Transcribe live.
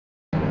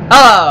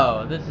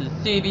Hello, this is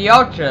CB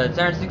Ultra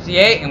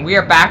 768, and we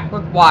are back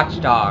with Watch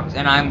Dogs,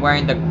 and I'm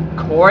wearing the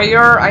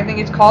Courier, I think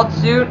it's called,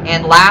 suit,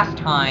 and last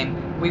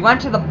time, we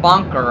went to the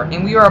bunker,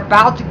 and we were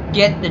about to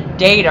get the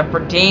data for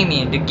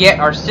Damien to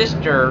get our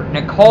sister,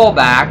 Nicole,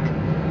 back.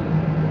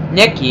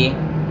 Nikki,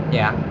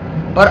 yeah.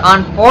 But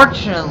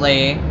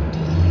unfortunately,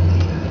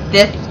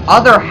 this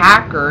other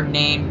hacker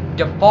named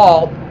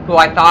Default, who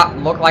I thought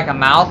looked like a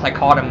mouse, I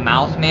called him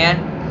Mouse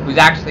Man, who's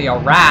actually a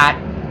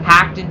rat,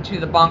 hacked into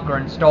the bunker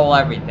and stole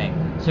everything.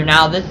 So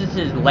now this is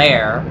his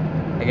lair,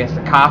 I guess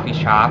the coffee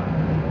shop,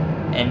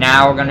 and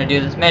now we're gonna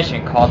do this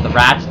mission called the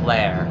Rat's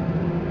Lair.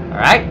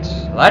 Alright,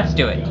 let's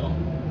do it.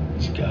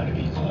 It's gotta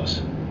be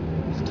close.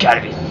 It's gotta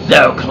be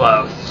so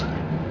close.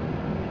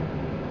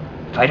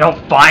 If I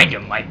don't find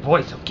him, my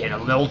voice will get a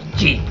little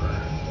deeper.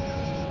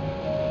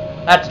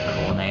 That's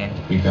a cool name.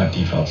 We've got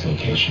Default's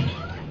location.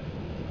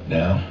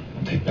 Now,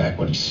 we'll take back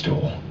what he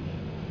stole.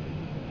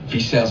 If he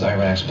sells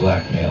Iraq's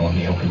blackmail on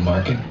the open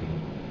market,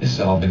 this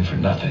has all been for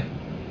nothing.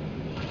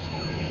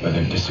 Whether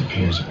it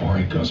disappears or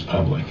it goes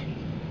public,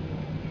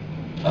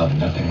 I'll have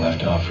nothing left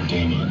to offer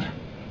Damien.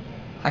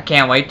 I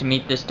can't wait to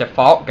meet this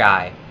Default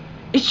guy.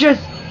 It's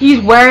just, he's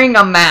wearing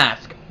a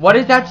mask. What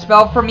does that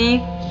spell for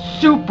me?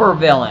 Super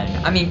villain.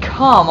 I mean,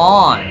 come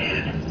on.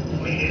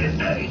 We need a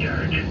pay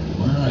dirt.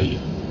 Where are you?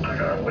 I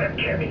got a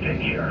webcam thing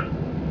here.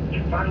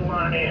 You follow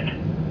on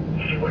in.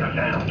 See what I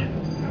found.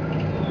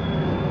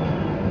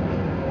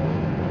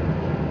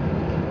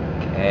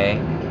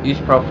 Okay. Use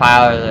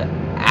profiler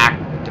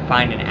to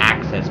find an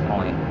access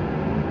point.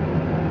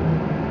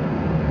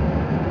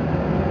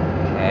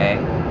 Okay.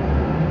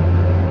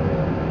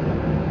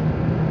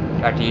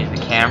 Try to use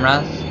the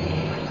cameras.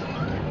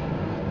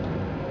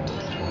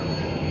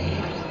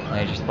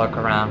 Let me just look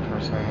around for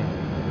a second.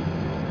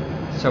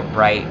 It's so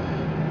bright.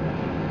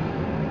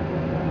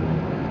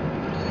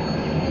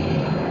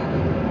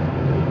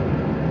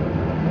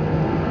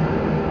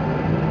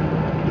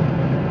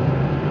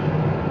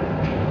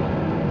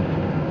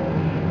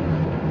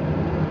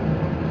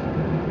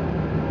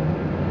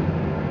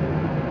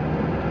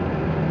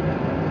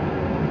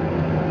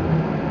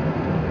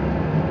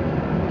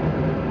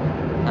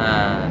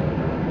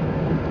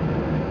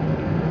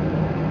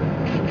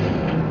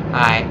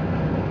 Hi.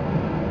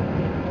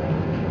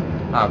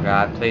 Oh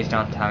god, please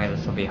don't tell me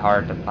this will be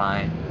hard to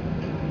find.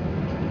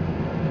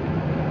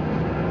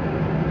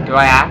 Do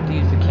I have to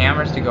use the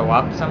cameras to go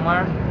up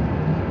somewhere?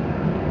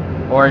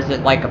 Or is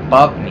it like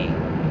above me?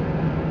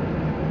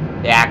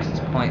 The access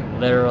point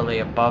literally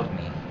above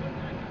me.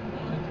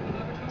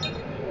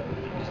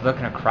 He's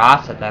looking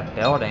across at that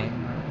building.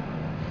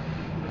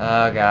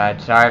 Oh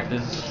god, sorry if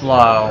this is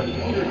slow.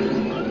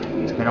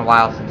 It's been a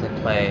while since I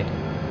played.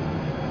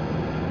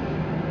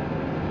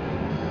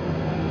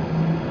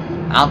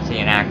 I don't see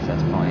an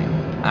access point.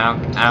 I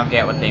don't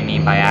get what they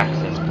mean by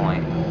access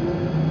point.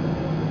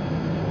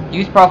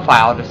 Use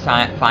profile to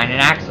find an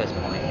access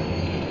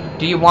point.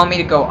 Do you want me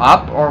to go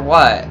up or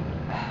what?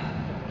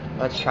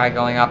 Let's try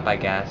going up, I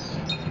guess.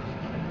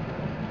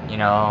 You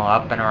know,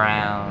 up and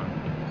around.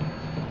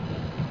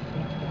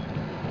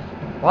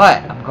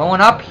 What? I'm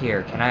going up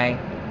here. Can I?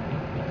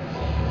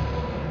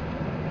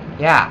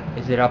 Yeah.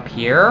 Is it up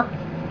here?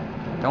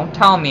 Don't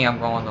tell me I'm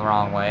going the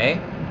wrong way.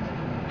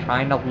 I'm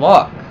trying to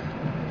look.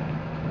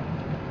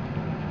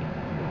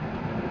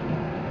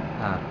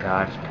 Oh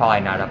god, it's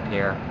probably not up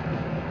here.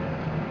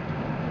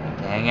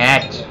 Dang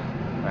it!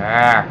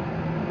 Where?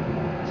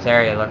 This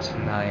area looks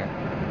familiar.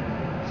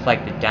 It's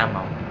like the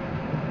demo.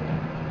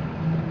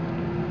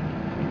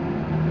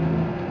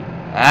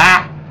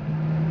 Ah!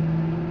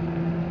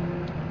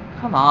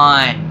 Come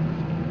on!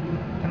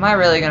 Am I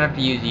really gonna have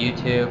to use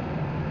YouTube?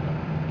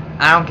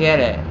 I don't get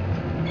it.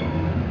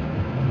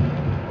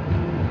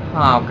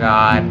 Oh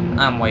god,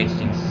 I'm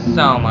wasting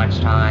so much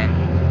time.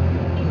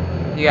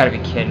 You gotta be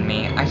kidding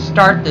me. I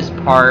start this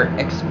part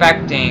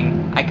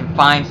expecting I can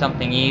find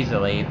something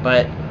easily,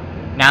 but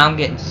now I'm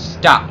getting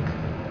stuck.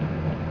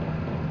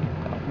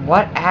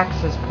 What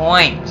access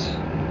point?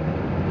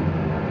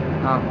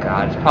 Oh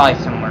god, it's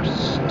probably somewhere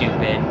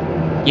stupid.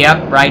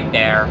 Yep, right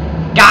there.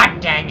 God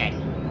dang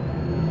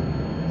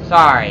it!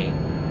 Sorry.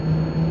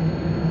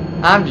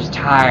 I'm just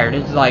tired.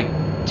 It's like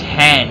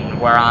 10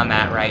 where I'm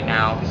at right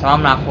now, so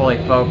I'm not fully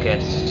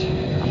focused.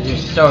 I'm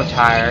just so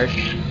tired.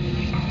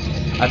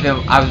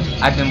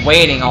 I've been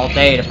waiting all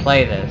day to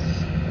play this.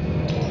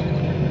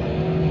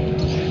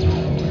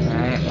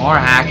 Alright, more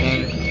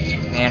hacking.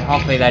 Man,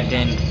 hopefully that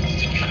didn't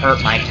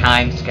hurt my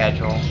time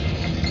schedule.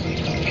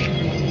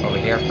 Over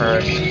here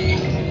first.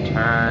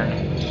 Turn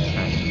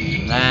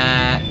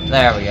that.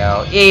 There we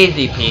go.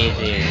 Easy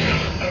peasy.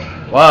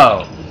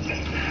 Whoa.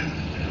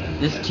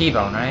 This is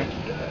T-Bone, right?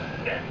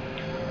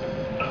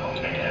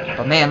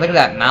 But man, look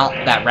at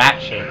that rat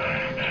shape.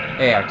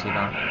 There you are,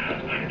 T-Bone.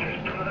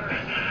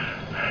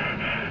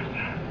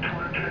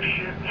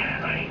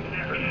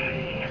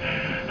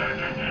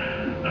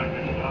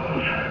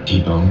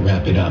 T-Bone,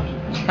 wrap it up.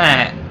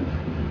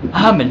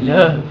 I'm in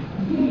love.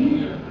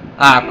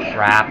 Ah,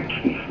 crap.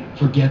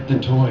 Forget the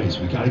toys.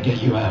 We gotta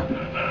get you out.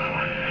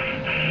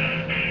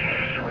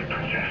 Sorry,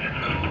 Princess.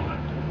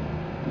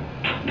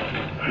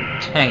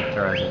 And he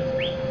throws it.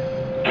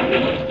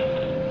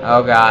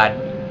 Oh god.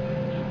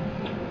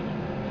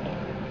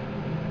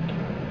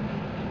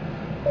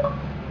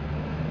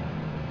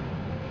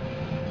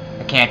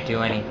 I can't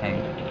do anything.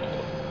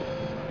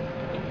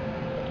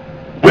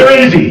 Where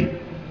is he?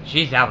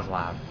 Jeez, that was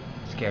loud.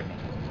 It scared me.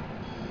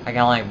 I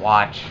can only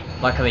watch.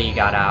 Luckily you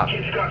got out.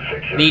 Kids got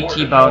fixed Lead for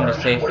T-Bone to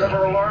the safety.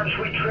 Whatever alarms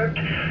we tripped,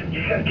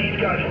 you sent these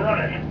guys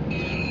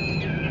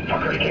running.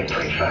 Fuckers came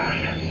pretty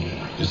fast.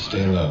 Just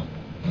stay low.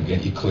 I'll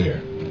get you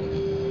clear.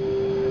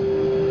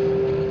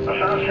 I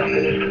found something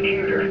in his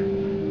computer.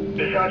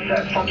 Besides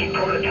that fucking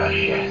prototype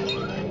shit.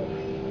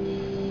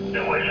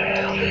 Then where the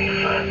hell did he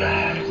find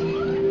that?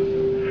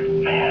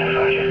 Man, if I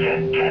just had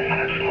 10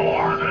 minutes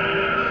more.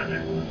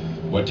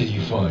 What did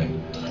you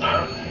find?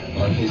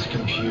 On his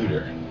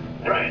computer.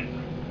 Right.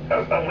 A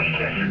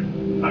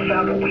weakness. I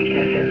found a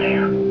weakness in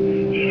there.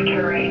 He's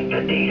carrying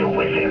the data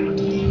with him.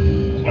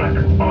 Like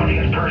on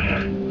his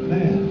person.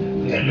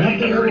 Man, It's there's a nothing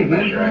security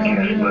really measure, I going on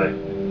guess, here. but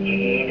he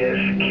ain't as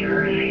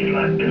secure as he'd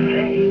like to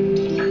say.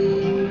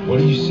 What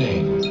are you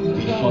saying?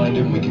 We find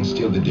him, we can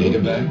steal the data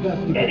back?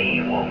 And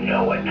he won't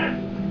know it.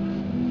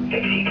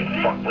 Thinks he can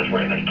fuck with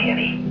Raymond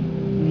Kenny.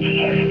 He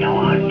has no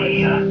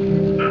idea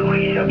who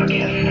he's up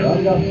against.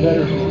 I've got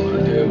better things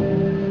to do.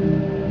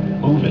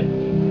 Move it.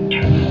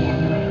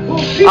 Oh,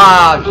 shit!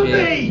 Oh, For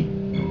shit.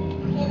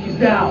 me! Get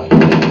down!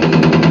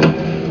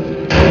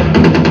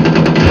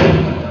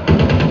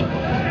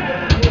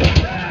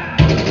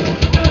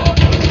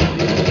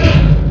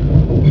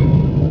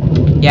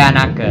 Yeah,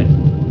 not good.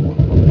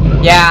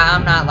 Yeah,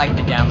 I'm not like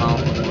the demo.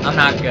 I'm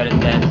not good at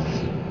this.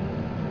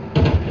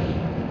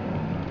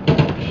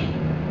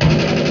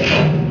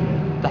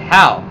 What the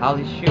hell? How's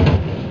he shooting?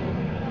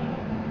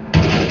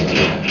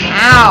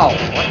 Ow!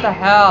 What the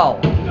hell?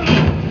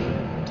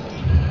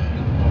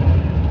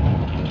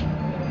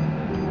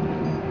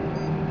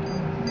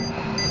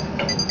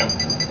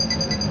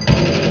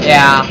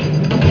 Yeah,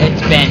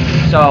 it's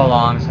been so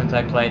long since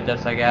I played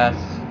this, I guess.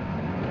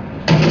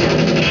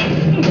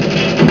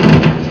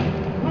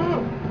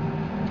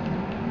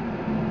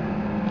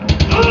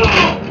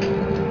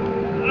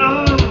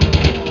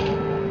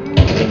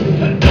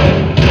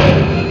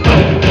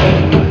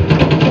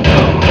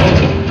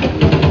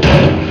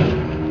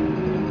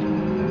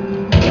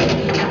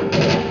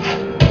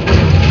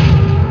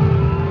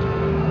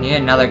 Need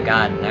another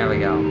gun. There we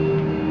go.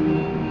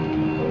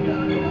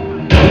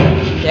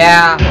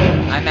 Yeah,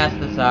 I messed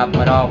this up,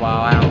 but oh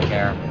well, I don't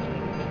care.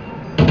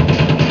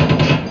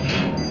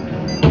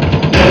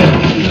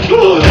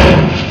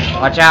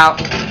 Watch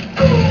out.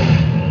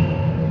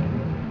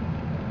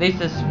 At least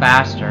this is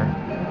faster.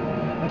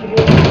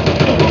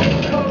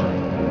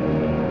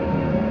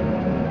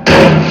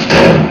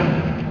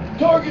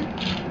 Target!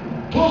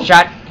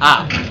 Shut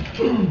up.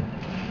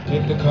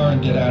 Take the car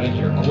and get out of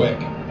here, quick.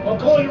 I'll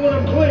call you when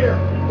I'm clear.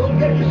 Don't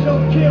get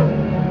yourself killed.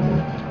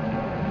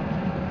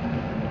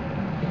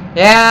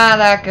 Yeah,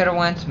 that could have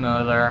went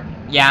smoother.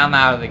 Yeah, I'm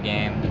out of the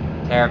game.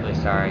 Terribly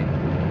sorry.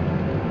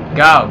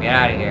 Go, get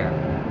out of here.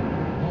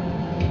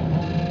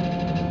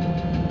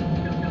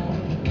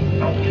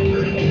 Oh,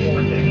 there's one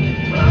more thing.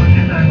 When I was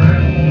in that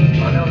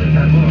room, I noticed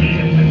that little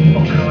ship been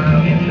poking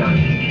around inside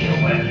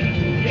CTOS.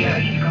 Yeah,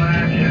 she's going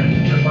after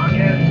the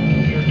podcast.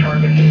 Your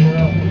target is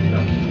below.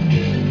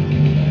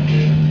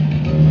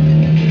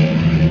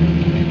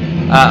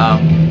 Uh-oh.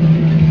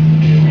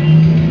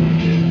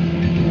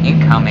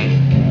 Incoming.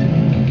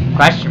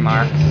 Question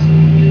marks.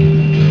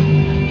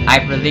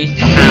 I've released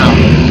the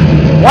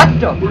hounds. What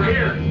the? We're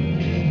here.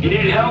 You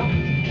need help?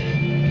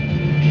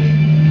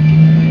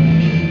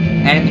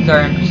 Enemies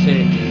are in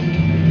pursuit.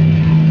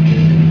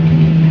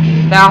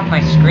 Get off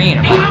my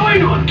screen.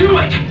 Following on, do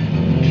it!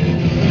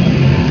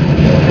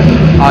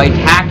 Oh, he's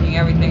hacking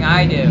everything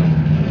I do.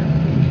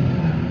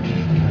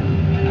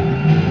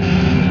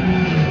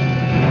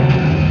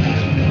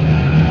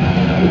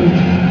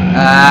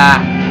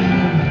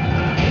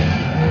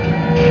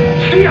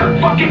 See her!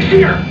 Fucking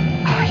see her!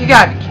 You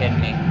gotta be kidding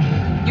me.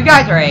 You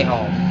guys are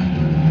a-holes.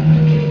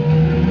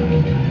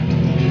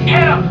 Hit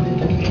him!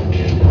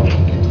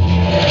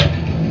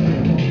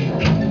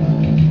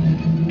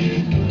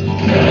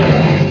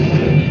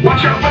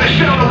 Watch out for the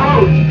shit on the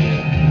road!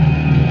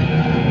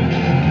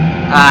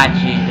 Ah,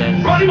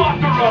 Jesus. Run him off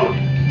the road!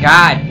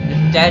 God,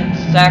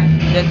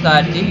 this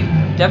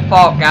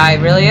default guy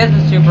really is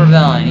a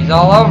supervillain. He's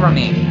all over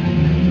me.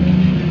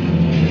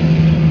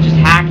 Just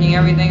hacking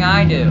everything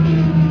I do.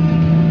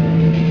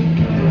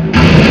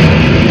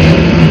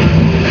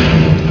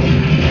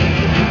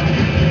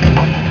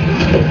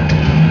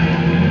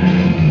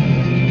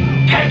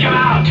 Take him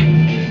out!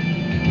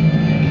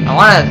 I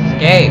want to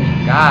escape.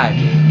 God.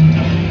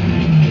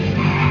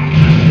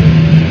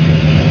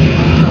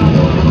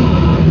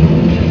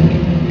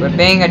 Quit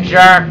being a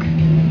jerk.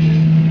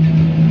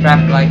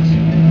 Traffic lights.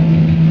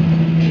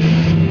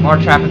 More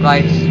traffic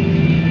lights.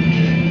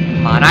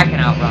 Come on, I can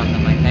outrun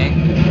them, I think.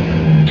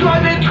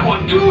 Drive into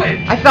him! Do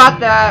it! I thought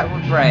that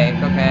would break,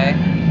 okay.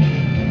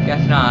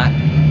 Guess not.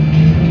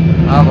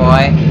 Oh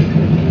boy.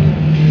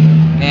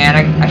 Man,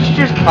 I should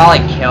just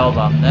probably kill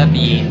them. That'd be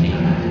easy.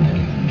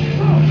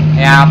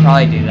 Yeah, I'll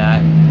probably do that.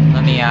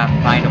 Let me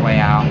find a way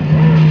out.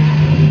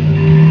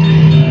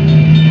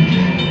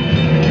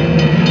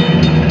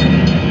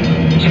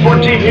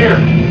 E14 here.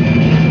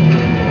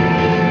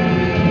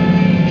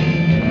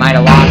 I might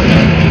have lost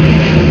it.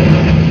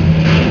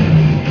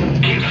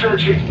 Keep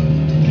searching.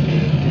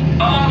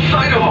 On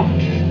sight of him.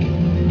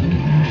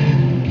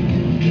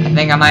 I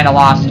think I might have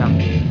lost him.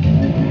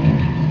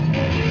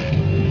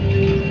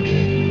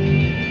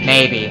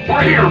 Maybe.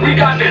 We're here. We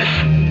got this.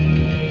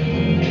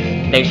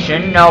 They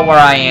shouldn't know where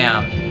I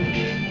am.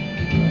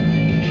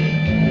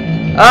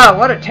 Oh,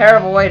 what a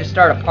terrible way to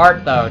start a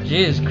part, though.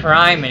 Jesus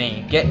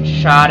criminy. Getting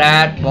shot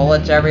at,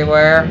 bullets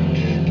everywhere.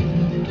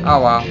 Oh,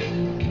 well.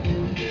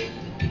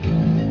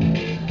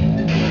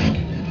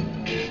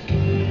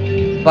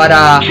 But,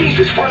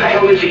 Jesus, where the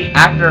hell is he?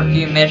 after a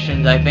few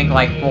missions, I think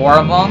like 4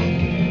 of them,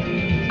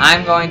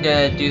 I'm going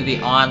to do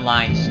the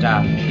online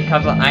stuff.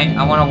 Because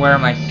I want to wear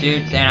my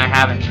suits, and I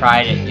haven't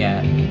tried it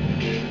yet.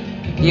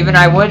 Even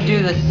I would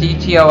do the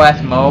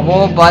CTOS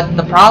mobile, but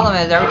the problem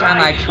is every time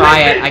I try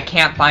it, I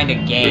can't find a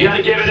game. We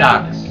gotta give it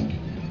up.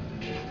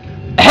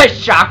 Sucks.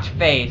 Shocked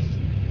face.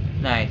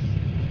 Nice.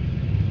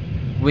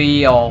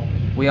 We'll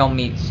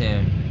meet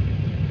soon.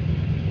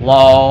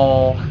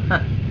 Lol.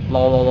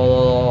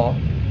 Lol.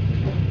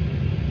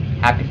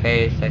 Happy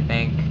face, I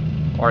think.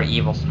 Or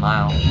evil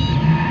smile.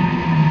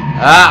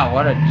 Ah,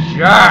 what a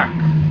jerk!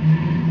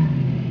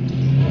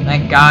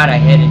 Thank God I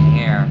hid in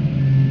here.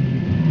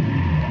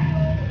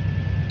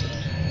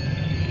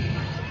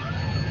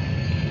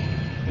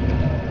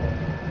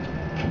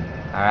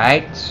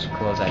 Alright,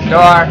 close that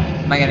door.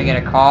 Am I gonna get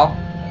a call?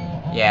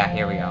 Yeah,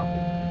 here we go.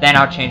 Then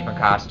I'll change my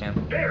costume.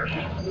 Bears,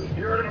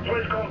 you heard of a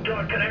place called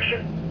Dark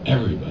Connection?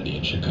 Everybody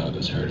in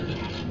Chicago's heard of it.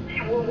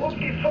 Well, what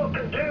do you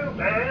fucking do,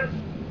 man?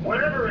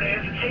 Whatever it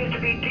is, it seems to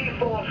be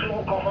default's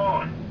local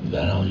haunt. Is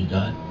that all you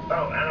got?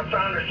 Oh, and I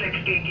found a 6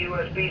 gig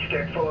USB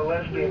stick full of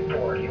lesbian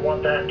porn. You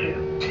want that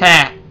too?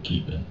 Heh.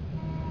 Keep it.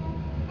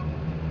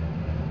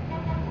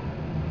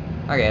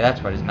 Okay,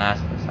 that's what his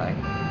mask looks like.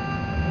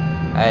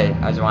 I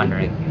was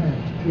wondering.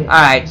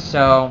 Alright,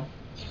 so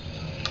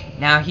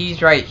now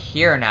he's right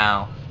here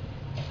now.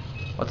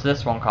 What's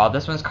this one called?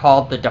 This one's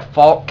called the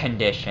default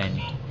condition.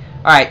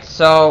 Alright,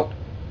 so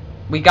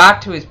we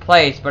got to his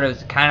place, but it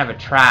was kind of a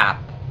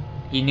trap.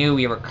 He knew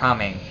we were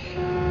coming.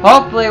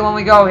 Hopefully when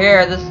we go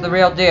here, this is the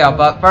real deal,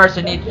 but first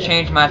I need to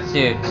change my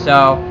suit,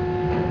 so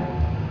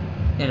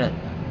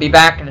be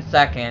back in a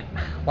second.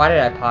 Why did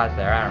I pause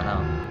there? I don't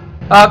know.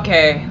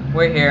 Okay,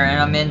 we're here, and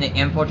I'm in the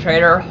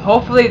Infiltrator.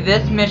 Hopefully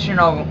this mission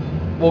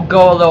will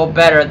go a little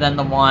better than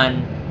the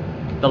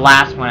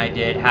last one I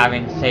did,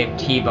 having to save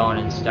T-Bone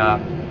and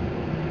stuff.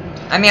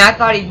 I mean, I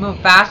thought he'd move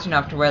fast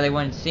enough to where they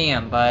wouldn't see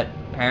him, but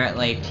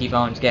apparently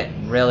T-Bone's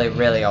getting really,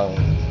 really old.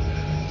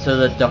 So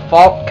the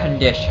default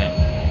condition.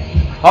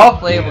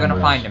 Hopefully we're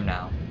gonna find him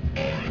now.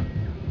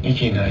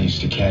 Nikki and I used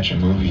to catch a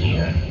movie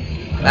here.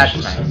 That's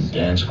just nice. some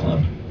dance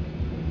club.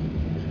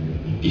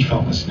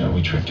 Default must know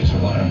we tripped his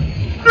alarm.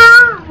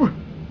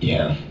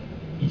 Yeah,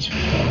 he's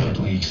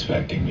probably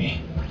expecting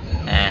me.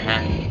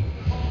 Uh-huh.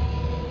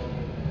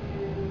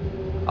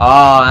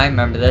 Oh, I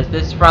remember this.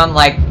 This is from,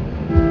 like,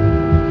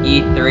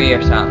 E3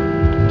 or something.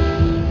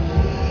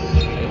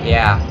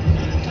 Yeah.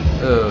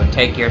 Ooh,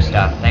 take your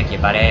stuff. Thank you,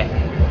 buddy.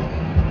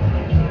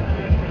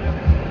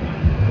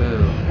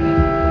 Ooh.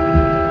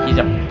 He's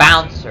a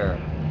bouncer.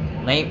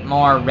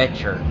 Latemore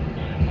Richard.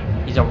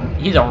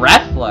 He's a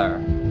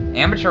wrestler.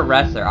 Amateur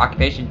wrestler.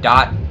 Occupation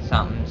dot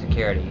something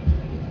security.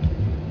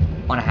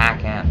 Wanna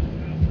hack him.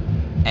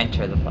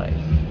 Enter the place.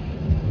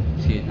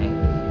 Excuse me.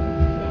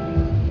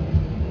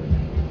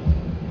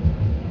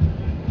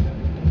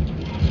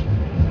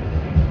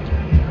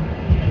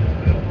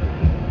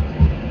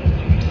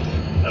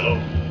 Hello?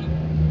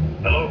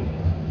 Hello?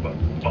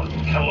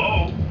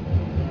 Hello?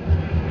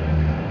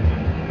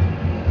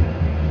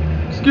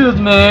 Excuse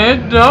me,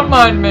 don't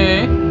mind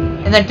me.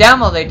 In the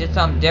demo they did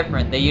something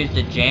different. They used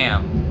a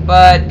jam.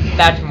 But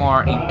that's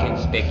more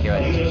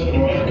inconspicuous.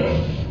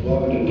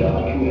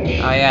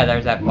 Oh yeah,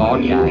 there's that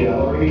bald guy.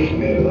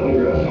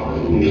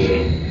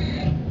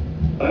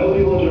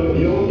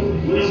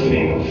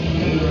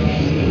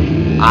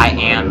 I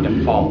am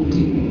default.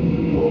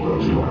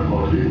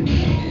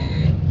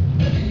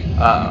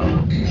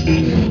 Uh-oh.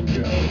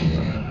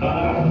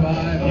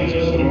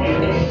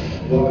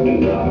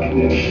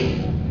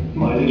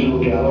 My digital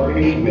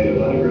gallery is made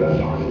of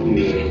ungraphed art and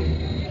music.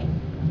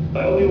 I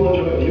only want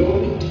to have you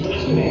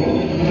listening.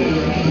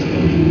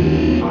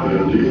 I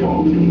am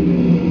default.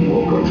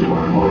 Welcome to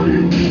my party.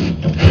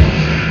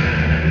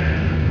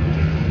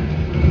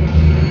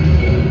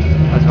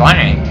 I was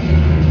wondering.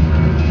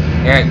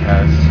 Here it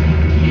goes.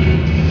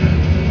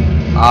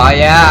 Oh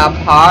yeah,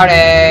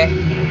 party!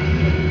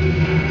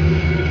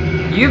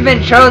 You've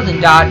been chosen,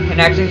 Dot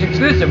Connections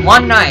exclusive.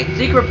 One night,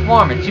 secret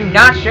performance. Do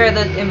not share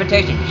this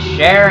invitation.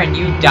 Share and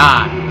you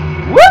die.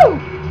 Woo!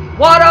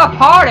 What a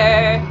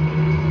party!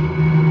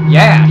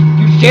 Yeah,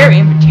 you share the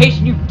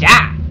invitation, you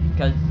die.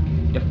 Because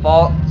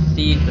default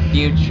sees the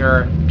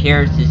future.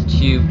 Pierce is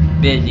too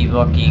busy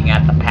looking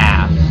at the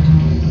past.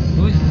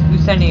 Who's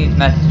who's sending these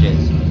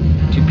messages?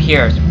 To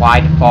Pierce, why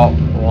default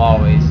will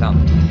always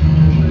something.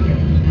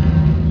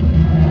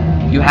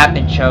 You have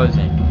been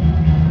chosen.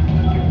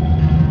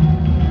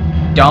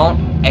 Don't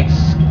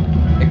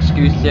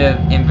exclusive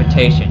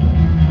invitation.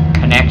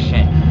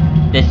 Connection.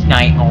 This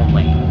night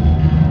only.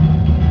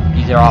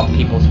 These are all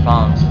people's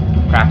phones.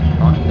 Crafting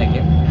phone, thank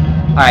you.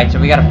 Alright, so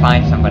we gotta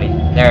find somebody.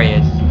 There he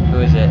is. Who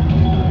is it?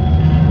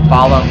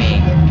 Follow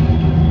me.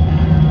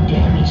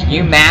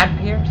 You mad,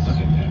 Pierce?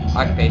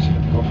 Occupation.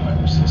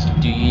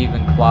 Do you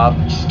even club?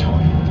 He's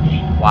toying with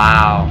me.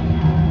 Wow.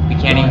 We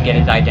can't even get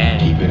his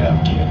identity. Keep it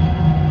up, kid.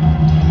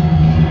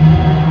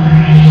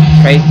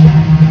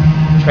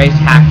 Trace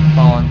hacked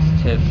phones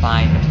to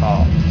find the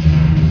fault.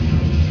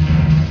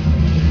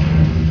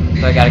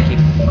 So I gotta keep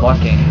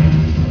looking.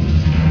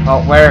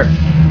 Oh, where?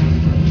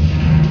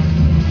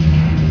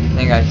 I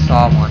think I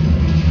saw one.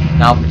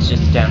 Nope, it's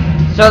just him.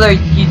 So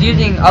he's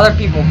using other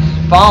people's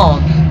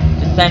phones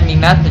to send me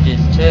messages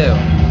too.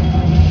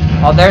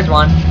 Oh, there's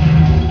one.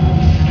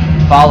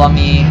 Follow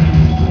me.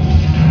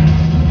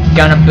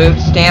 Gonna boot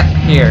stamp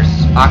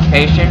Pierce.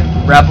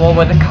 Occupation, rebel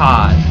with a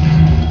cause.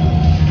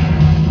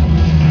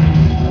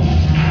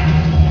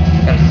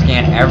 Gotta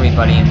scan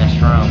everybody in this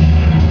room.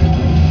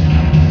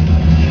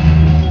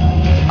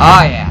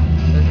 Oh yeah,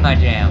 this is my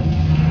jam.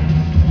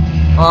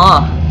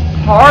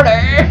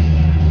 Harder!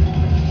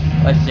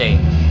 Let's see.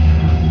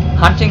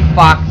 Hunting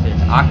foxes.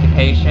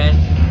 Occupation.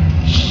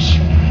 Shh.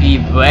 Be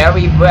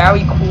very,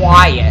 very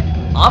quiet.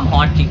 I'm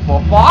hunting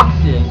for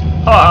foxes.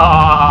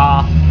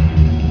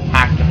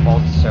 Hack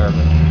default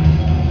server.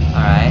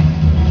 Alright.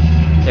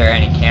 Is there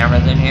any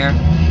cameras in here?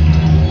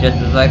 Just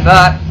as I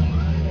thought.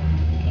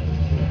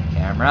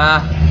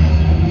 Camera.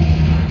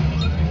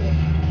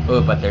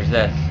 Ooh, but there's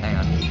this. Hang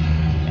on.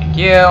 Thank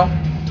you.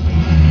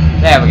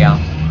 There we go.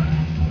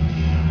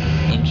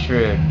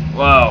 Intrude.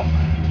 Whoa.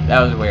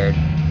 That was weird.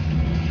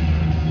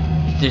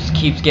 It just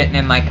keeps getting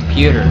in my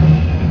computer.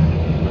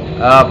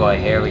 Oh boy,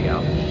 here we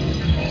go.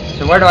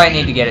 So where do I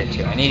need to get it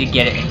to? I need to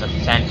get it in the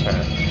center.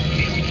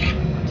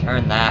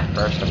 Turn that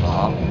first of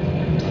all.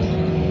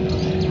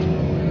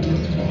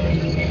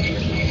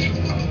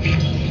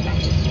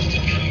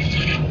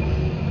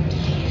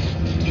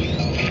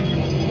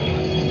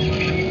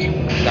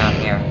 What's down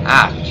here?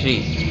 Ah,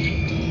 jeez.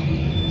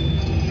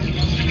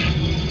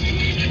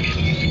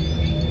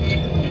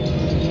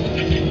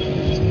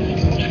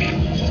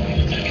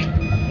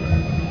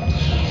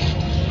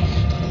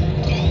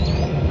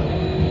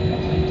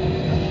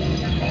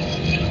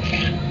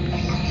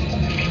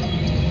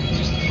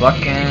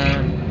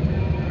 Looking.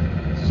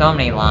 So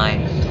many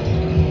lines.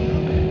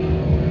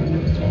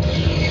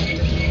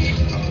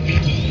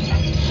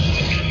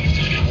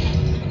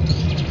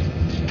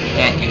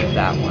 Can't use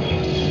that one.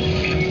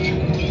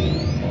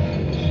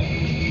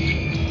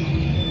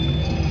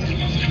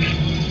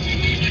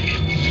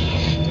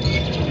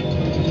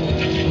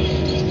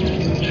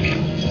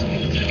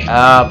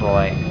 Oh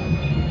boy.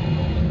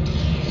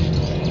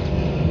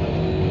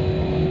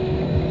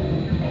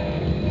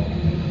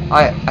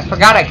 I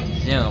forgot I could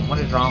zoom. What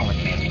is wrong with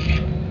me?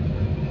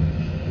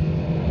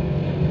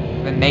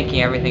 I've been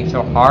making everything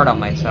so hard on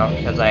myself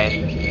because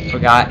I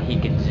forgot he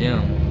could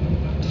zoom.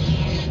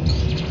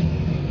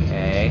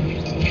 Okay.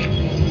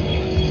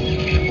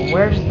 Well,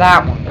 where does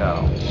that one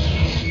go?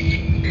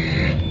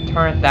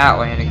 Turn it that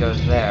way and it goes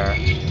there.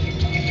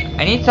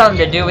 I need something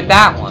to do with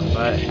that one,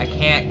 but I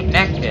can't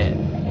connect it.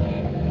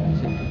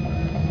 Is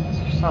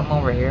there something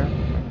over here?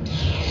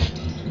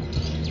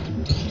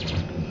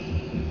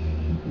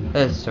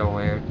 This is so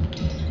weird.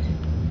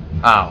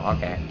 Oh,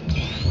 okay.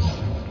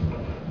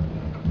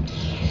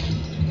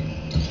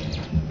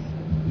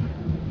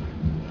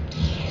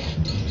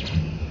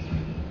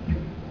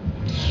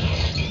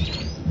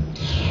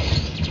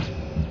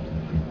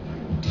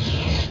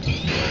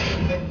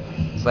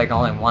 It's like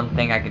only one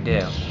thing I could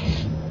do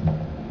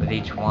with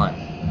each one.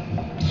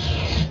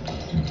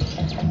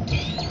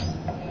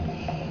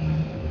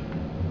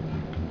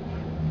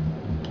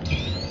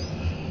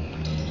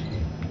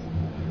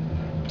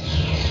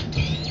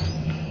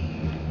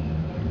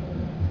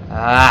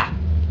 Ah!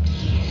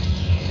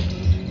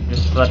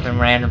 Just flipping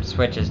random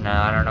switches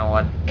now. I don't know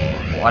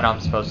what I'm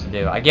supposed to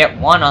do. I get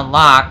one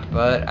unlocked,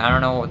 but I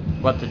don't know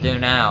what to do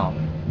now.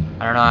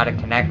 I don't know how to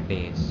connect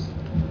these.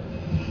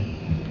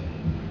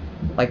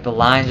 Like the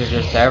lines are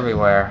just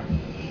everywhere.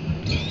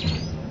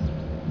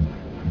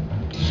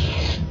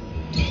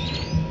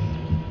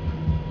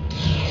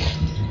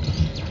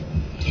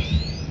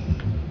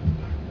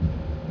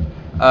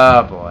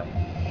 Oh boy.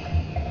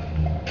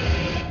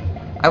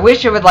 I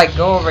wish it would like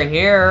go over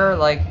here.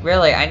 Like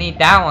really, I need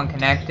that one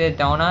connected,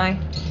 don't I?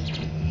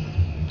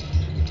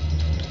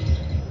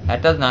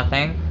 That does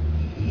nothing.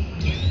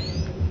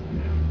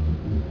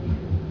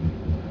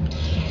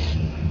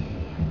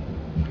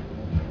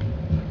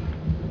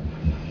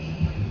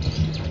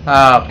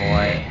 Oh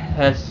boy,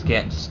 this is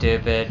getting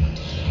stupid.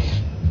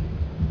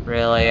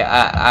 Really,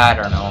 I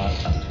don't know.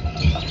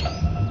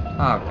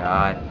 Oh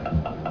god.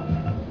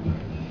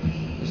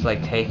 It's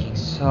like taking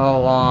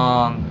so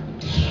long.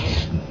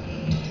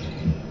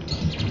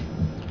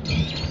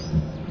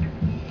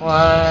 What?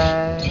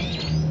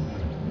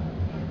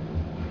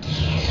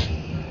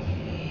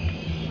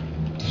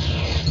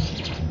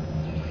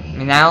 I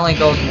mean, that only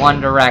goes one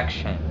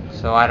direction,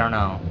 so I don't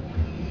know.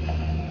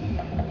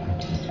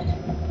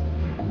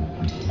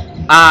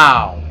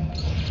 Ow!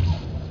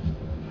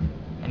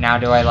 And now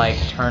do I, like,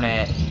 turn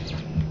it?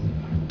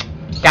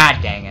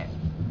 God dang it.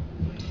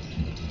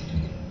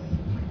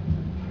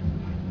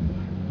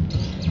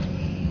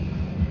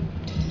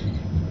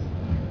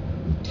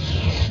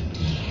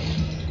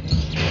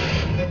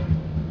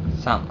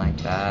 Something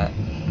like that.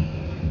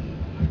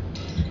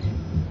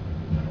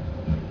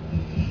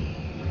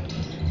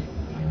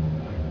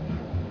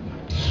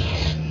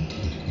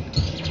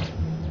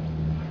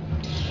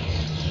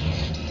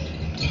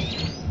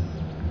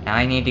 Now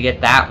I need to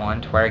get that one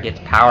to where it gets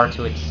power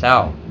to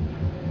itself.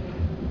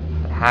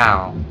 But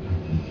how?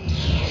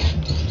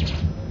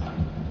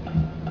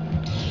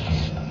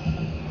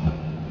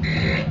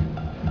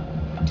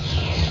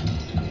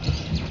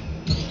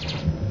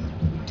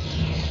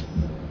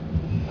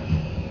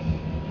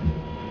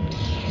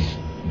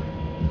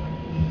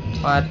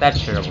 What? That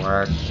should have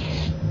worked.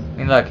 I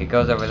mean, look, it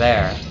goes over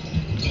there.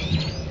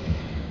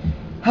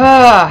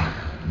 Ah.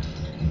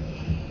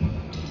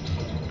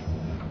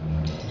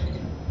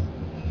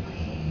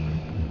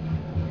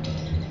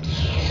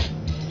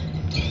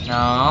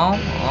 No?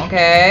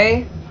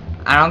 Okay.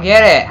 I don't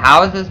get it.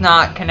 How is this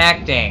not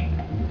connecting?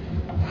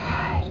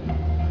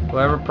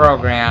 Whoever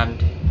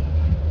programmed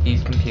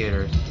these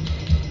computers.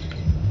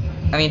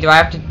 I mean, do I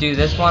have to do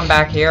this one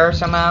back here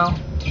somehow?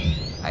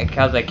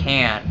 Because I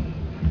can't.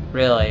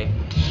 Really.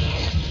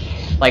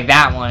 Like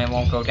that one, it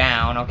won't go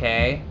down,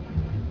 okay.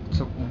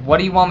 So, what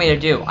do you want me to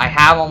do? I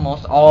have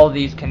almost all of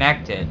these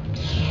connected.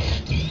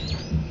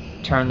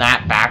 Turn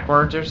that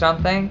backwards or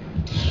something?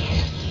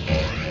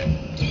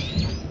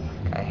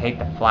 I hate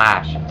the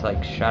flash. It's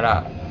like, shut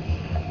up.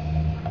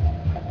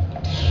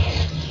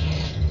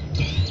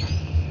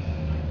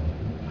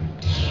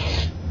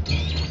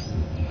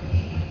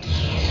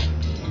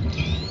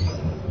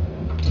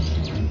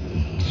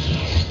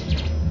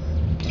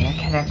 And that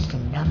connects to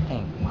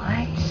nothing.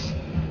 What?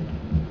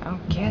 I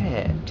don't get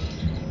it.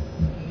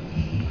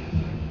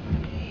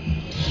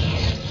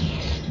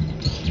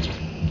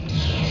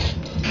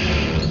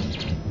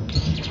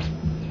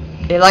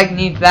 It like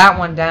needs that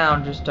one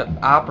down just to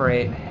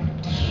operate.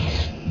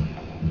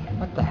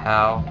 What the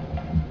hell?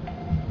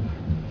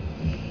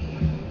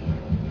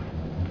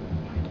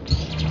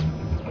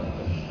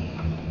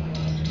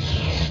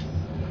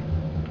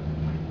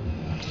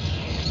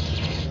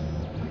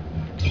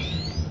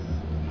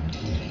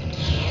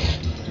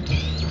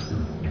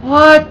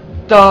 What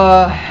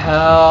the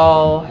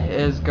hell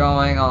is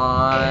going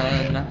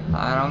on?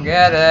 I don't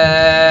get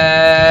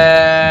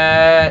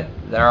it.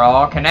 They're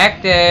all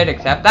connected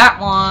except that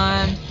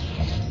one.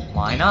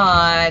 Why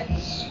not?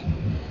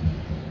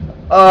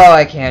 Oh,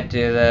 I can't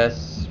do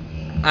this.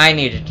 I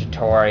need a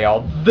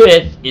tutorial.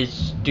 This is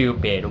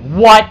stupid.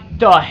 What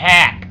the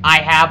heck?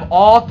 I have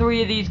all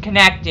three of these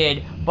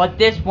connected, but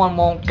this one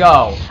won't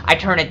go. I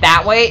turn it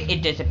that way,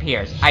 it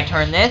disappears. I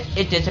turn this,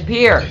 it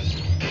disappears.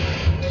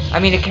 I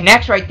mean, it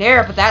connects right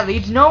there, but that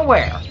leads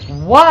nowhere.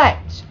 What?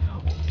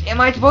 Am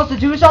I supposed to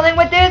do something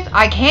with this?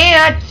 I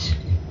can't.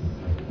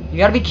 You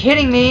gotta be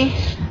kidding me.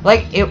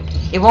 Like,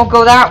 it won't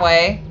go that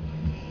way.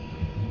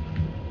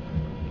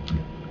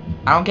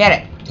 I don't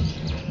get it.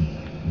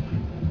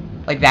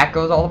 Like, that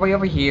goes all the way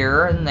over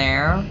here and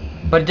there.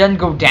 But it doesn't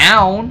go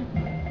down.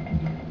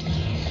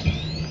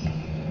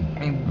 I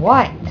mean,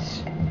 what?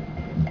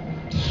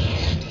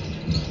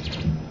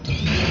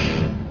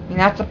 I mean,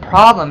 that's a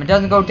problem. It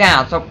doesn't go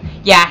down. So,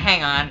 yeah,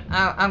 hang on.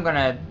 I'm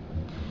gonna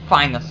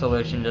find the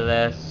solution to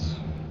this.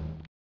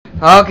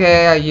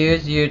 Okay, I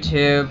used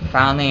YouTube,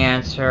 found the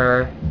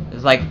answer.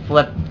 It's like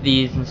flip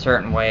these in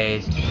certain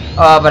ways.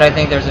 Oh, but I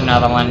think there's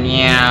another one.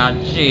 Yeah,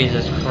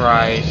 Jesus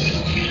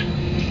Christ.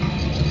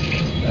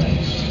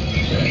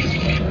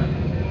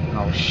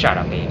 Oh, shut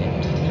up, Aiden.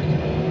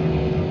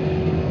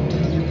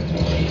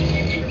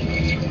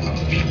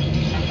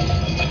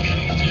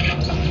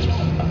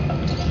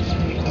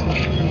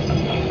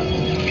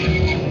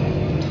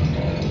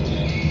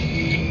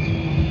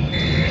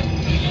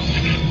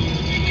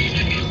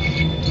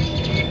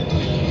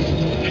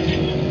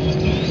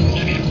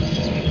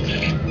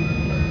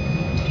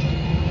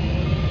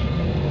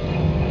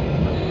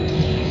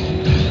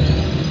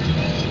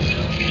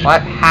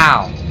 What?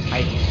 How?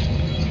 I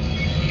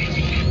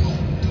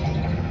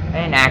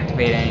didn't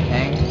activate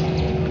anything.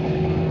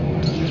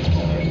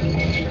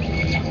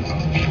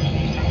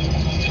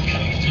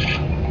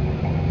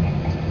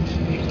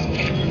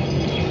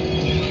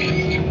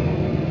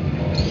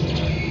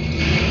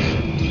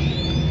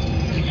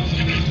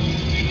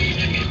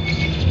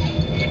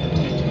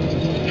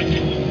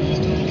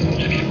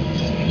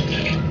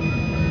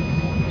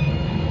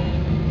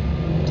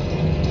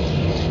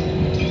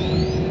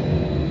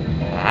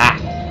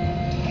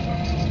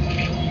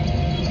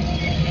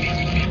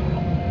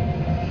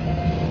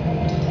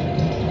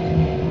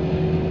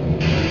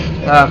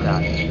 Oh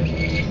god. I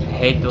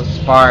hate those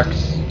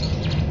sparks.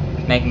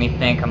 making me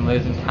think I'm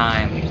losing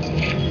time.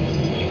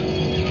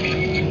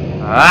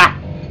 Ah!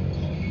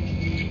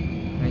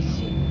 Let me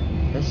see.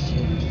 This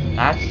two.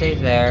 That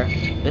stays there.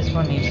 This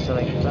one needs to,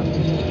 like,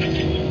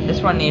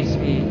 this one needs to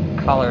be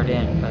colored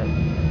in, but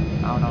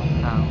I don't know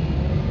how.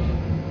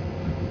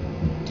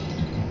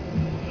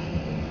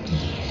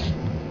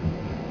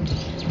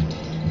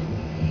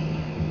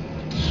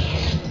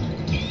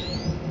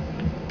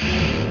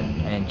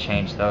 I didn't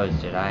change those,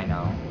 did I?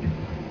 No.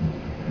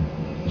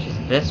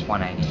 Just this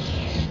one I need.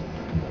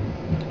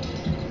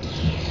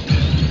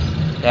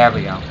 There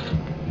we go.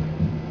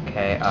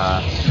 Okay,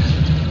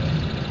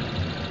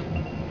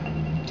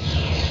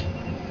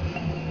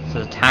 so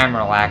the timer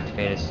will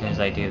activate as soon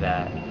as I do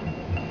that.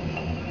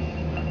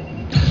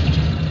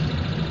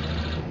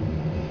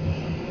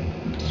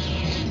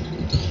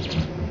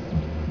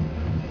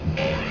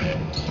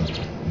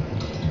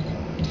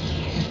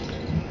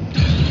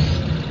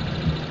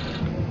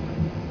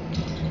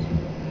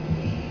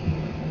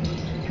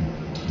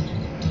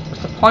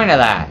 What's the point of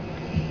that?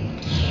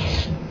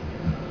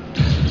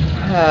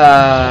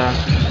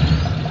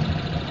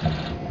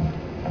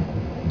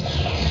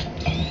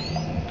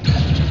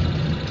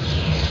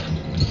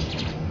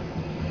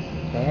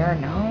 There,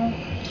 no?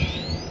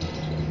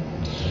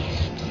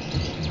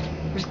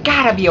 There's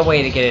gotta be a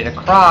way to get it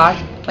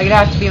across. Like, it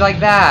has to be like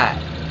that.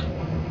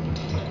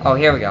 Oh,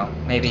 here we go.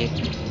 Maybe.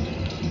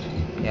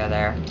 Yeah,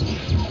 there.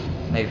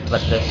 Maybe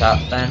flip this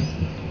up then.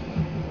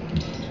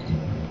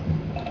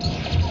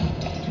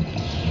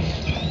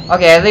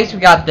 Okay, at least we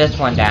got this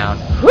one down.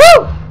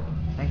 Woo!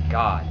 Thank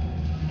God.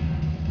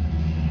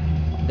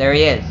 There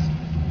he is.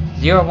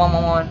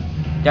 0111.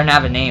 Doesn't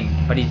have a name,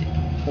 but he's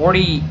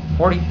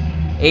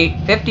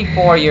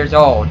 54 years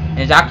old. And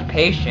his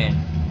occupation,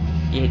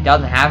 he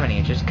doesn't have any,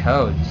 it's just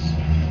codes.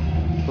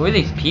 Who are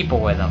these people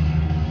with him?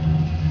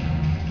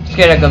 Let's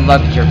get a good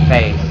look at your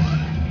face.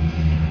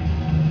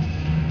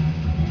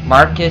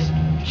 Marcus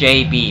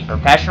JB,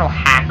 professional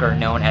hacker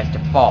known as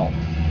Default.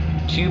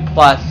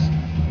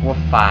 2+ Wolf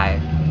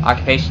 5.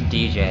 Occupation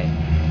DJ.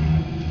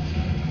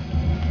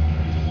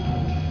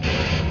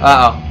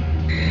 Uh-oh.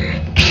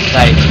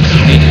 Did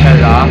you turn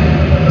it off?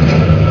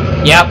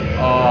 Yep.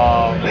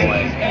 Oh,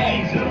 boy.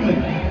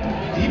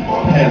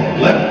 Default has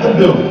left the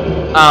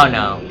building. Oh,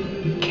 no.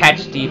 Catch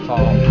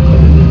Default.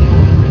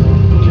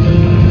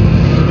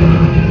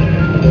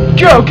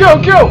 Go, go,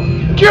 go!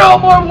 Get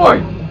out my way!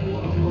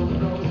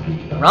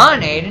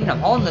 Run, Aiden. I'm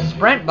holding the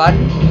sprint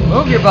button.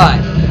 Move your butt.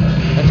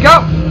 Let's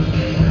go.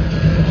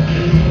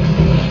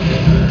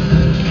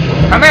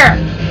 Come here.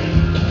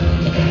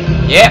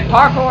 Yeah,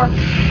 parkour.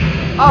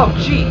 Oh,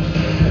 gee.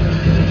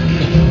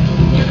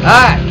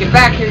 Ah, get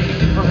back here, you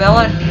super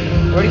villain.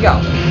 Where'd he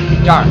go?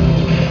 Darn.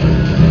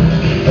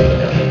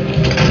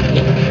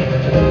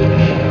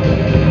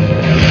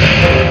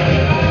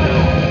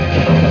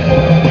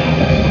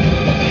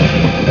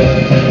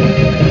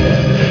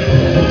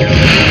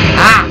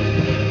 Ah!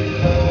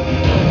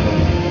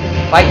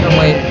 Fight your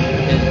way to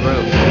his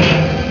roof.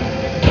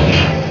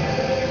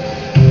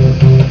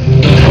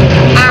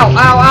 Ow,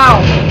 ow,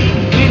 ow!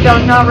 Jeez, I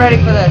was not ready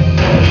for this.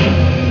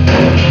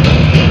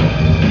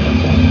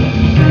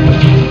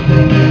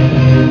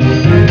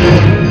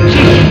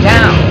 Jeez,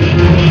 down.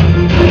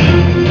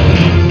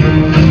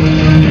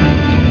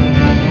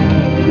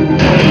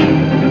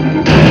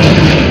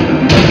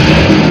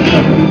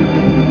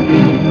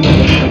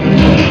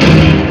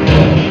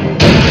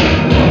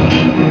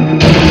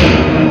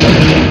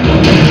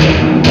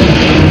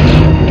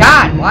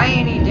 God, why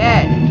ain't he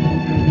dead?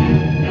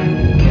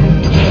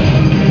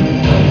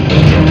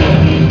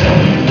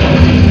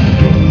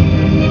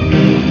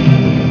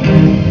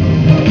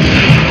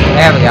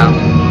 There we go.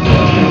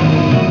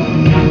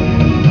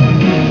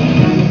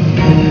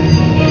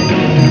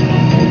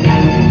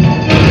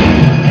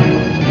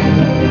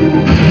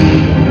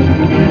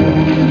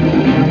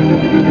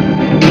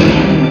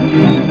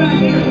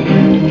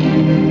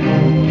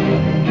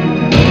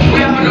 We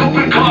have an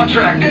open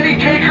contract. Any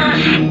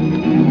takers?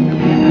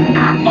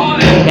 On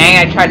it. Dang,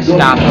 I tried to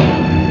stop him.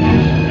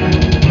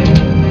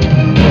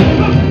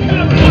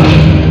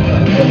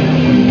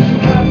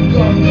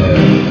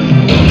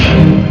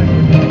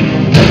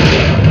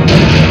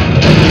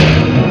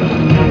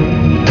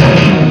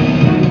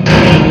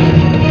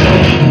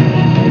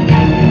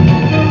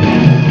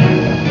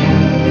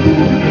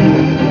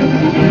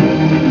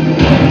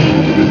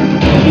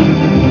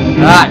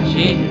 Ah,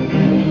 Jesus.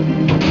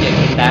 Yeah,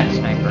 get that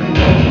sniper.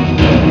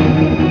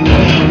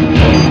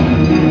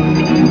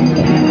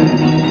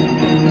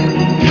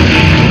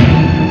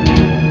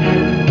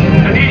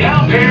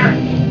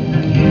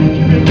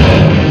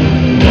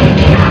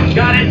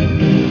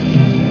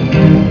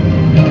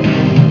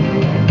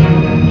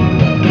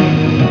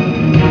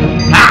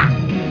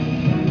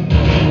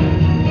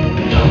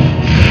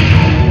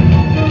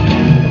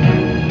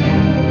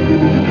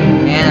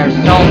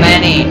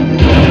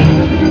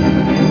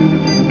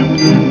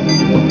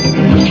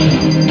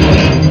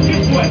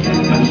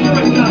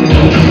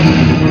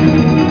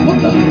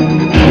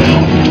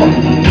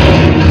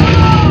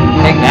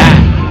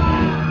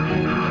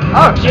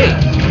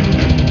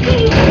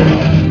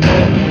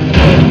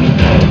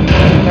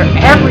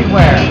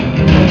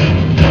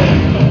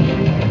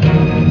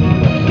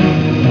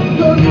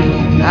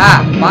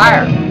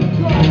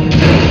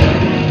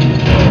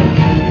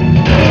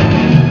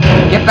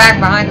 Get back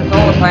behind the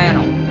solar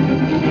panel.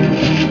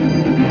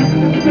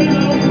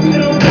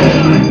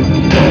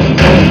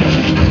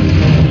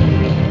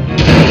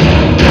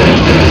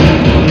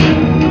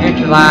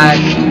 Neutralize.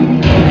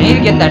 I need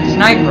to get that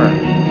sniper.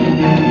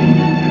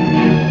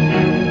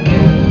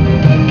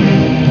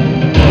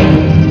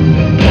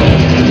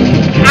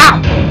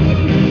 Ow!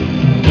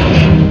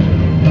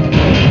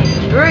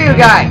 Screw you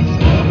guys.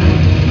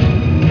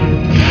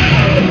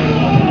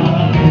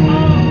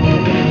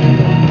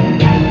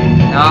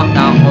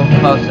 No, move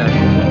closer.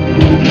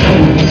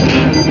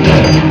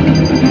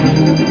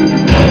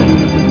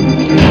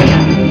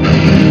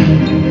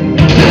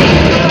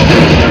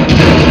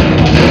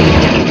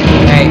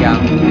 There you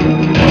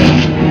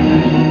go.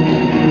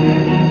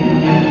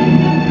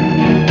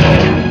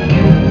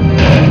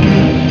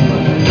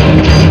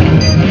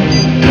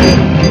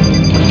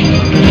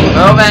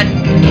 Moving.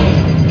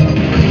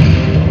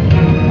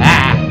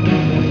 Ah!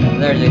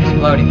 There's an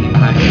exploding thing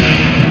behind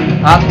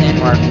me. Up,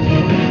 didn't work.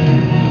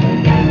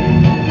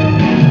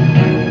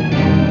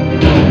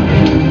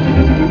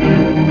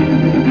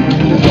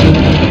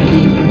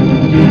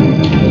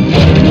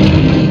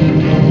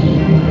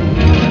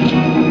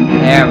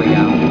 There we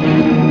go.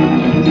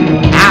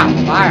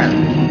 Ow, fire.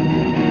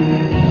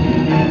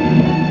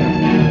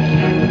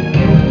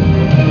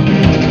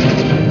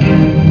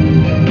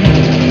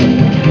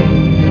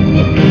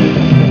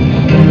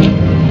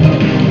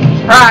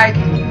 Surprise!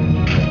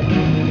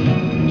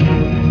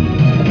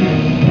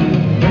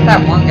 Where's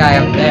that one guy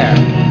up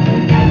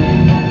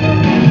there?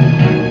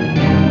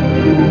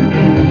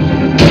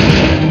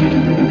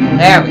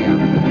 There we go.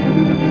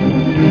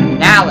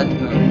 Now let's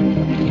move.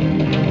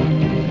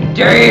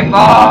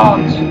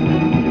 Default!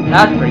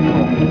 That's pretty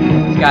cool.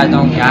 These guys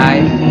own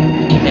guys.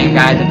 Same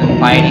guys have been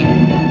fighting.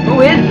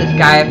 Who is this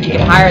guy if you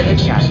can hire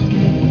this guy?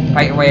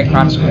 Fight your way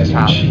across the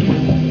top.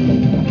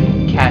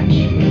 Catch.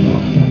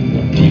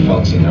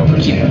 Default's in over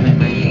his Keep him head. in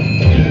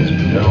range.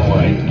 There's no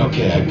way.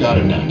 Okay, I've got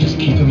him now. Just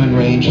keep him in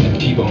range and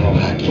T-Bone will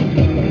hack you.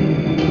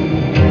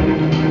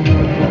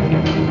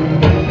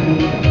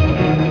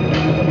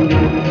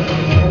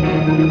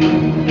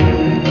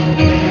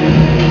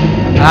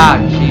 Ah,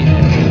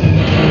 Jesus.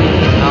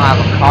 I don't have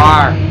a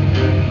car.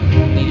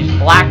 He just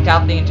blacked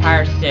out the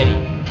entire city.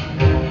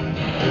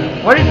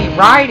 What is he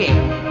riding?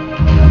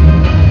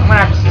 I'm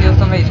gonna have to steal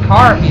somebody's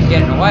car if he's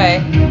getting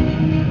away.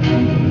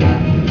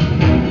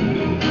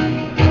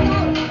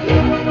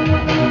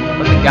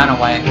 Put the gun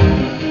away.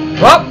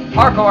 Whoop!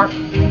 Parkour!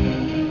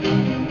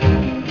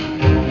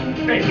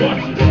 Hey,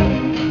 buddy.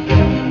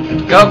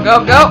 Go,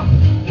 go, go!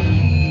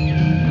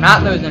 I'm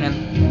not losing him.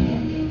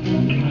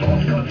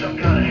 Default's got some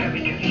kind of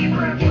heavy-duty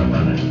scrap we're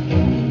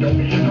running. Don't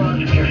be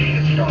surprised if your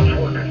shit starts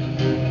working.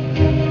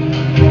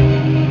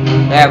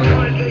 There we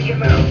Try go. to take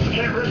him out. We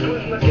can't risk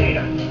losing the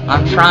data.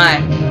 I'm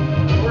trying.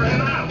 We're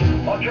him out.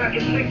 I'll track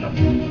his signal.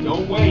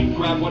 Don't wait.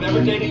 Grab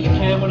whatever data you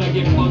can when I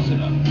get close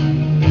enough.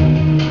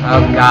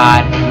 Oh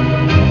God.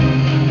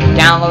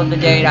 Download the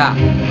data.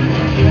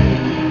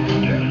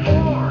 Too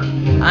far.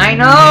 I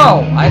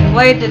know! I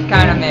played this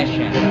kind of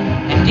mission.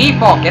 And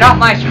Default, get off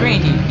my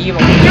screen, you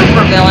evil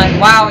supervillain!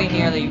 Wow, he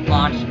nearly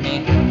launched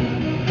me.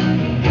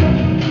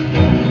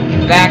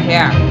 Back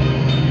here.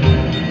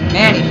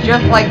 Man, he's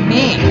just like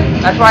me.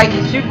 That's why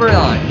he's a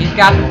supervillain. He's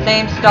got the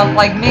same stuff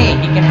like me.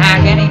 He can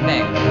hack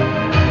anything.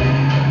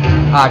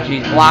 Oh,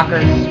 jeez,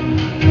 blockers.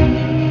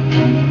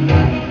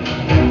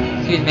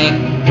 Excuse me.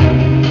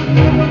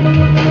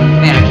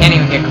 Man, I can't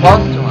even get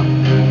close to him.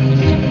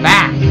 He's too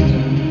fast.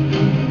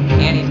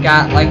 And he's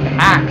got, like, the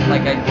hacks,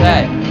 like I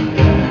said.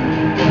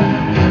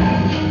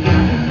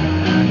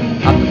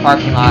 Up the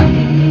parking lot.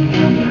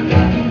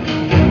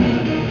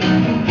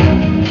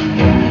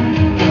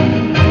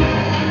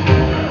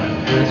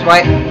 This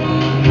way.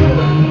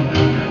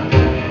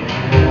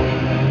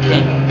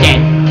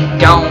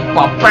 Don't.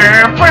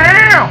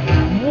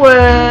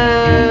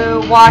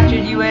 Whoa! Watch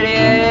it, you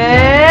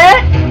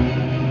idiot!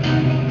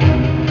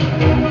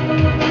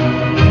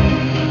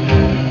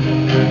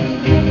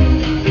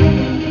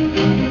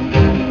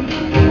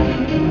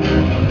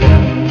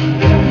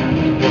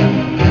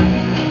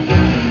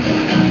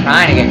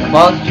 Trying to get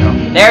close to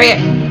him. There he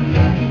is!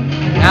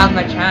 Now's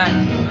my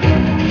chance.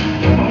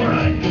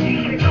 Alright,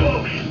 he's getting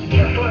close.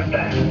 Just like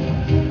that.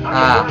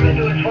 Ah. I'm going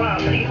into his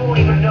files and he won't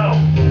even know.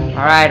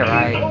 Alright, Get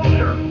alright.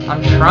 closer.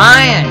 I'm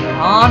trying.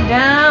 Calm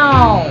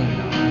down.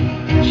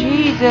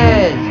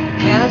 Jesus.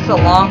 Man, this is a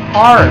long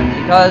part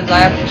because I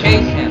have to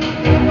chase him.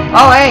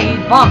 Oh, hey,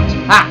 he's bumped.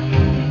 Ha!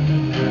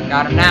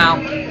 Got him now.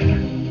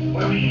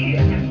 Well,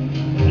 shit.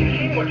 You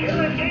seen what's in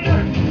this data? I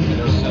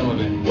know some of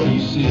it. What do you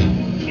see?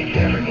 It's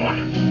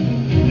everyone.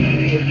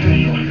 City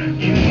officials,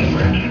 union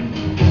reps.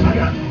 I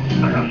got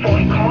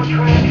 40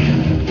 contracts,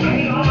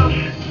 payoffs.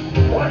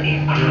 What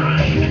in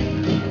Christ?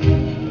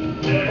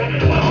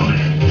 Sex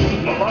logs,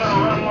 a lot of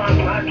online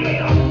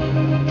blackmail.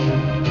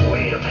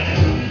 Wait a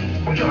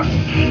minute. We got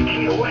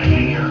CTOS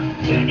here.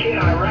 This kid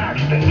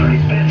Iraq's been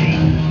pretty busy.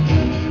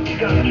 He's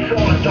got some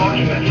stolen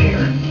documents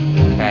here.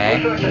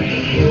 Okay. Looks like the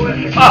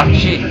CTOS Oh, is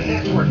jeez. the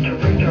network to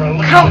rig their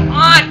election. Come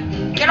on!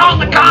 Get on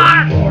the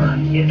car!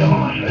 into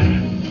office.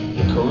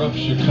 The corrupt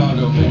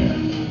Chicago mayor.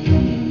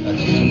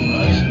 That's a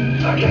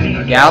surprise. I can't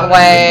even Get out of the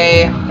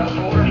way. A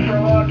voter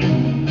fraud.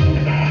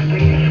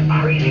 They use some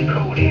crazy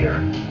code here.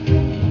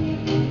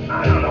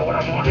 I don't know what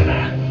I'm looking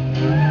at.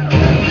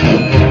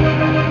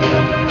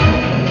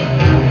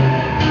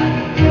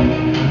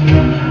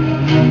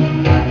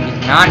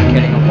 He's not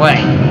getting away.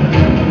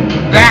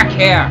 Back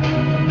here.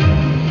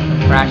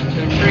 Crash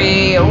into a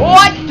tree.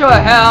 What the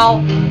hell?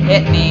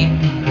 Hit me.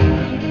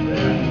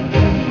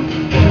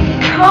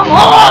 Come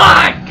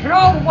on! Get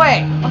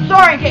away! I'm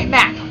sorry, Kate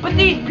Mac, but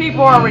these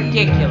people are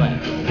ridiculous.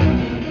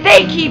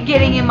 They keep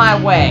getting in my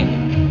way.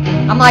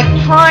 I'm like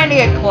trying to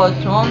get close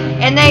to them,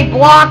 and they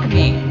block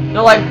me.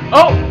 They're like,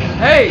 oh,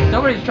 hey,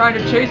 somebody's trying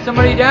to chase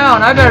somebody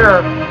down. I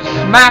better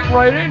smack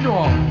right into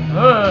them.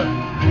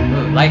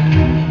 Ooh, I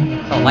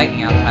saw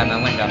lightning outside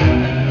my window.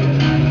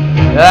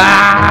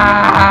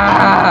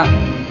 Ah!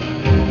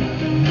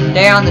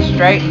 Stay on the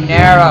straight and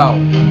narrow.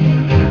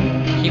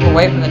 Keep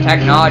away from the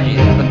technology.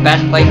 This is the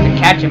best place to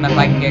catch him if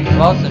I can get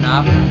close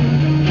enough.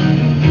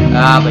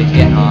 Ah, but he's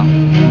getting off.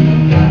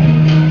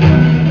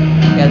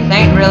 Yeah, this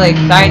ain't really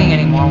exciting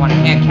anymore when I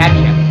can't catch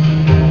him.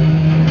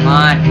 Come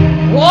on.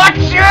 Watch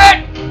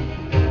it!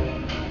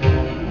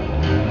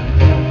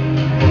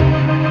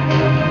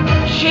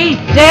 She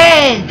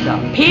says,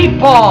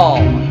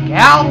 people! Get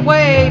out of the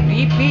way,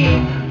 beep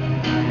beep.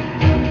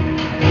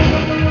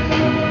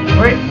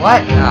 Wait,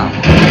 what? Oh.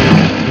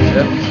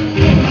 Oops.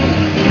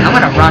 I'm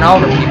gonna run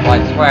over people, I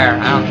swear.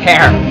 I don't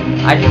care.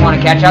 I just want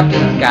to catch up to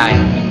this guy.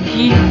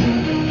 He's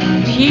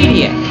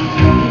tedious.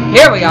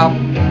 Here we go.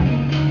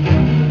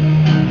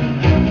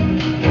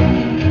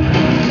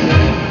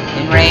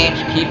 In range,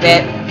 keep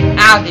it.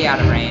 Out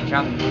of range.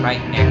 I'm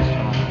right next to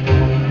him.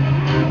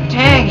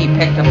 Dang, he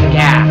picked up the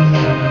gas.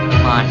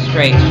 Come on,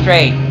 straight.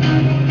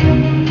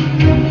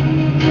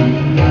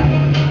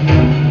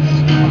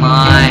 Come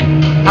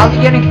on. How's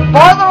he getting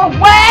farther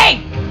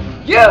away?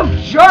 You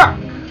jerk!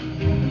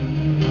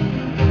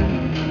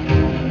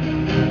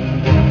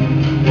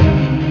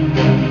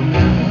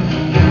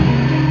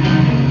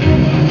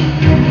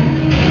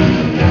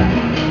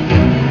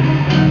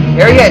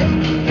 Here he is.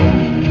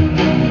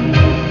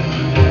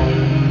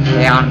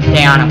 Stay on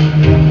him.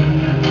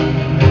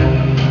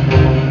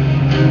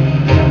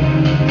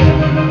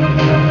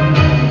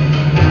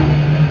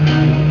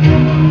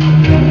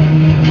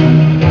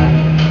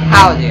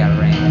 How is he out of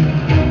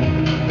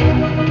range?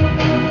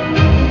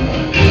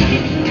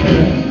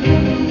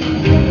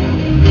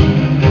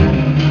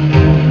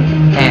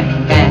 Ben.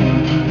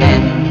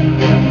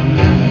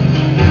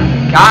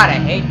 God, I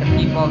hate the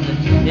people of this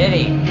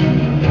city.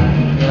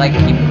 They like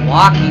keep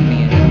blocking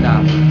me and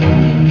stuff.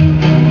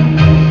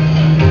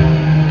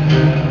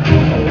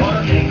 A lot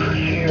of takers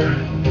here.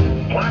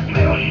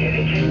 Blackmail shit.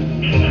 It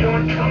just keeps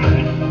on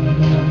coming.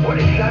 What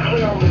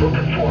exactly are we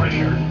looking for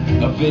here?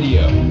 A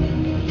video.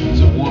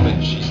 It's a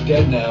woman. She's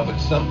dead now, but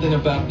something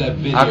about that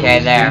video Okay,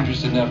 is there.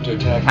 dangerous enough to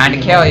attack Time to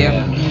me kill and you. my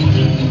family.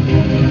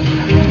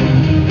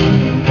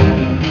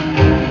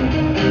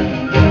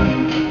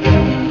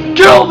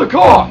 Kill the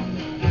car!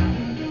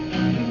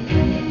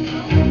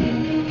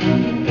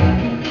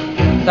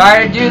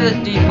 Sorry to do this,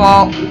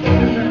 default.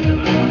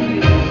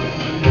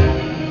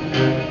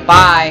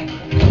 Bye.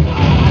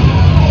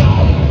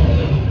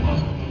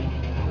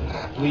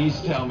 Please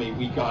tell me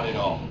we got it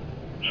all.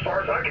 As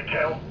far as I can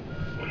tell,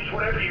 it's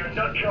whatever your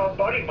nutjob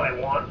buddy might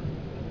want.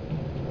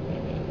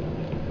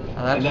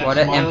 Well, that's And that what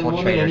an smiling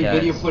woman, infiltrator any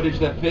video does. footage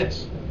that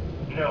fits?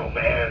 No,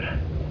 man.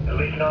 At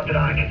least not that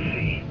I can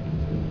see.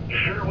 You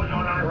sure it was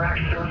on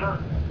Iraq's server?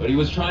 But he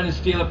was trying to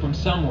steal it from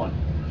someone.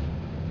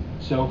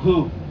 So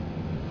who?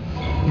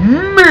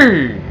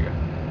 Me!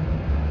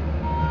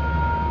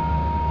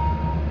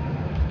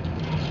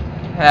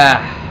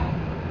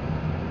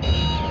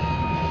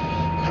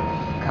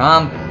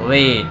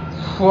 Complete.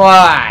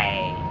 Why?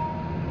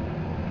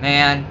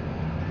 Man,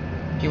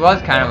 he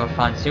was kind of a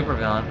fun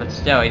supervillain, but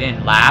still, he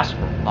didn't last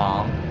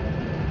long.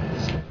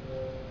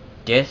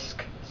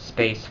 Disc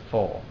space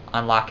full.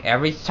 Unlock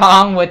every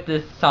song with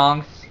this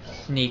song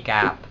sneak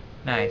app.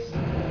 Nice.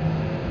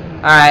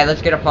 Alright,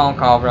 let's get a phone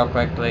call real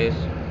quick, please.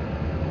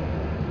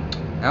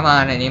 Come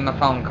on, I need my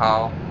phone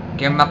call.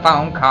 Give me my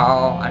phone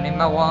call. I need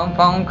my one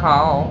phone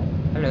call.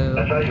 Hello.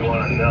 That's how you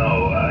want to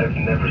know. I've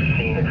never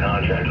seen a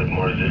contract with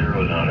more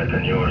zeros on it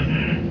than yours.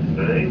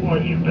 They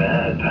want you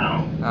bad,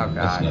 pal. Oh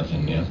That's god.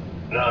 nothing new.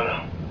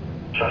 No.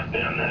 Trust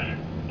me on this.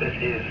 This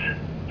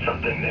is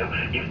something new.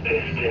 You've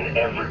pissed in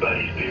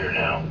everybody's beer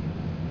now.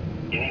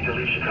 You need to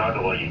leave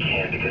Chicago while you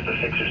can because the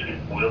fixers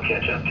will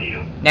catch up to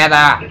you.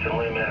 Never. It's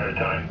only a matter of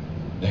time.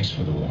 Thanks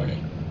for the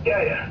warning.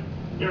 Yeah.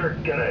 You're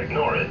gonna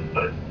ignore it,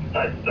 but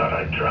I thought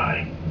I'd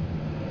try.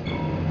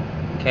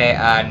 Okay,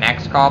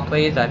 next call,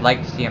 please. I'd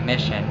like to see a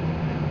mission.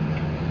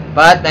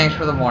 But thanks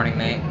for the warning,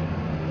 mate.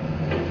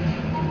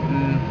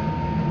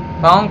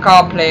 Phone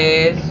call,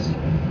 please.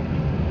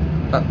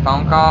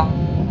 Phone call?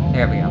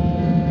 There we go.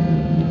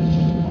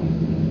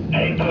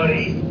 Hey,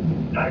 buddy.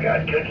 I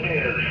got good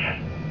news.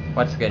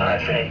 What's good I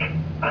news? think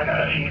I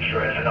got a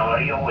future as an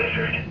audio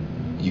wizard.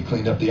 You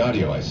cleaned up the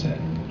audio I sent.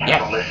 Yes.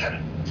 Have a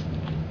listen.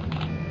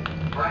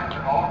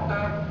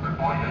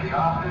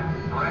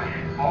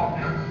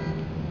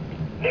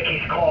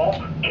 Nikki's call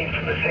came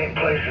from the same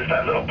place as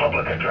that little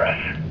public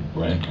address.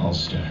 Brent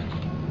Ulster.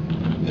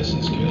 This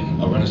is good.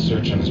 I'll run a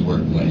search on his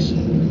workplace.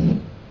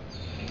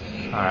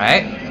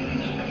 Alright.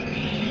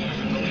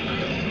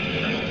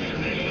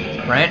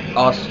 Brent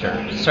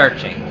Ulster,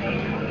 searching.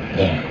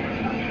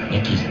 There.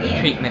 Nikki's there.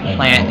 Treatment I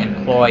plant know.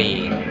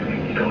 employee.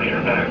 Go get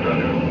her back,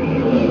 brother.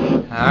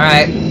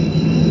 Alright.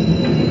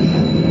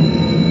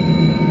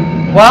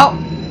 Well,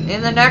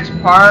 in the next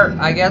part,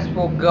 I guess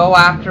we'll go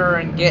after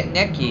and get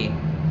Nikki.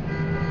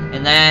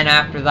 And then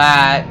after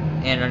that,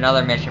 in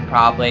another mission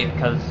probably,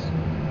 because,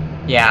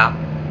 yeah,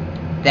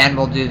 then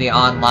we'll do the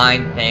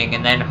online thing,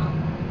 and then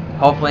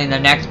hopefully in the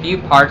next few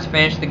parts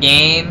finish the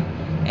game,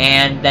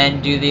 and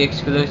then do the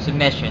exclusive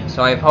mission.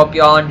 So I hope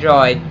you all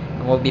enjoyed,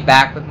 and we'll be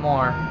back with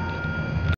more.